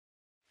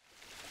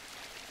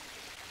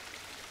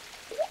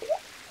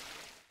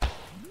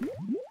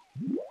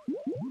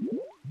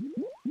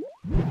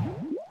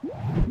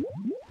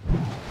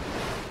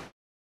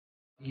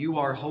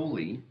are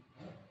holy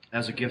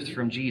as a gift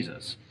from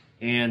Jesus.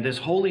 And this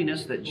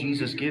holiness that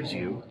Jesus gives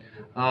you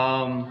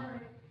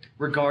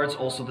regards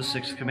also the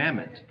 6th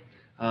Commandment,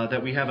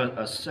 that we have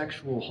a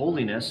sexual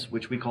holiness,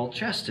 which we call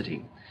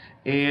chastity.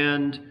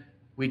 And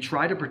we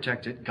try to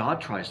protect it, God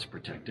tries to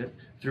protect it,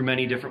 through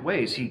many different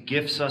ways. He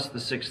gifts us the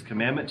 6th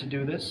Commandment to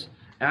do this.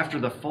 After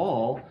the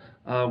fall,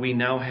 we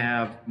now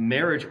have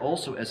marriage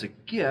also as a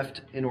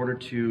gift in order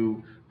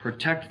to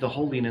protect the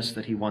holiness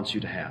that he wants you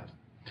to have.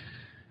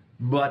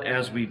 But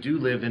as we do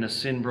live in a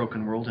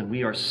sin-broken world, and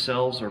we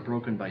ourselves are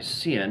broken by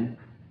sin,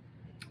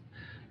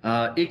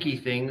 icky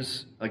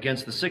things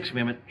against the 6th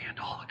Commandment and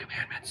all the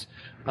commandments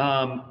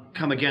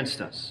come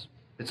against us.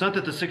 It's not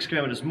that the 6th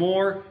Commandment is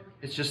more,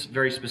 it's just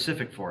very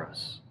specific for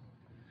us.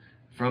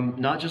 From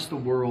not just the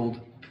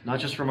world, not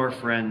just from our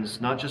friends,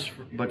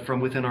 but from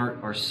within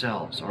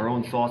ourselves. Our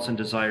own thoughts and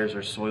desires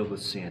are soiled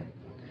with sin.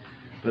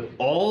 But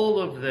all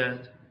of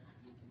that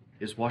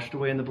is washed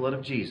away in the blood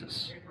of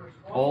Jesus.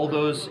 All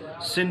those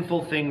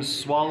sinful things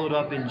swallowed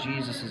up in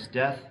Jesus'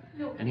 death,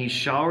 and he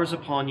showers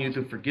upon you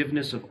the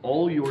forgiveness of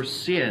all your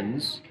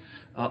sins,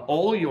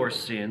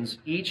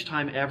 each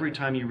time, every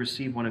time you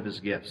receive one of his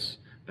gifts.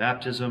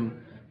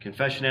 Baptism,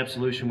 confession,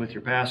 absolution with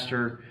your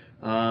pastor,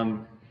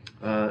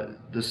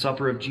 the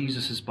supper of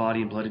Jesus'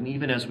 body and blood, and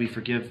even as we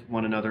forgive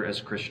one another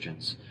as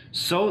Christians.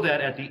 So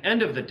that at the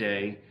end of the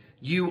day,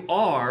 you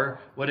are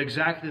what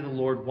exactly the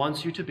Lord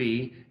wants you to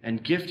be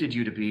and gifted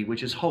you to be,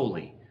 which is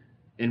holy,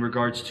 in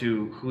regards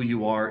to who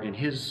you are in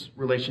his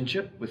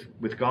relationship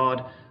with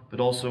God, but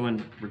also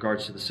in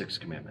regards to the 6th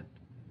Commandment.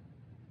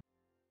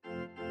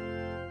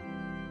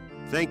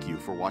 Thank you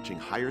for watching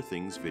Higher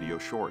Things video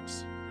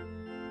shorts.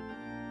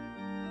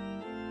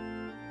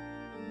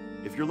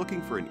 If you're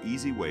looking for an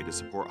easy way to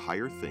support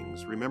Higher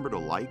Things, remember to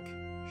like,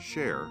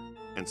 share,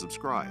 and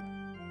subscribe.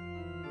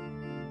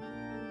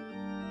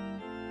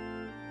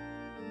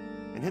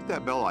 And hit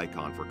that bell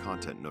icon for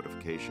content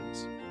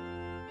notifications.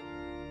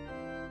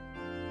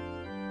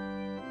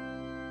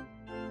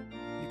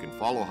 You can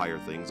follow Higher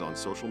Things on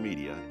social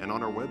media and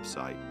on our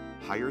website,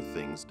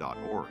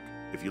 higherthings.org.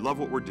 If you love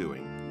what we're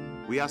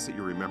doing, we ask that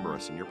you remember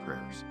us in your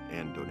prayers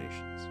and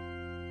donations.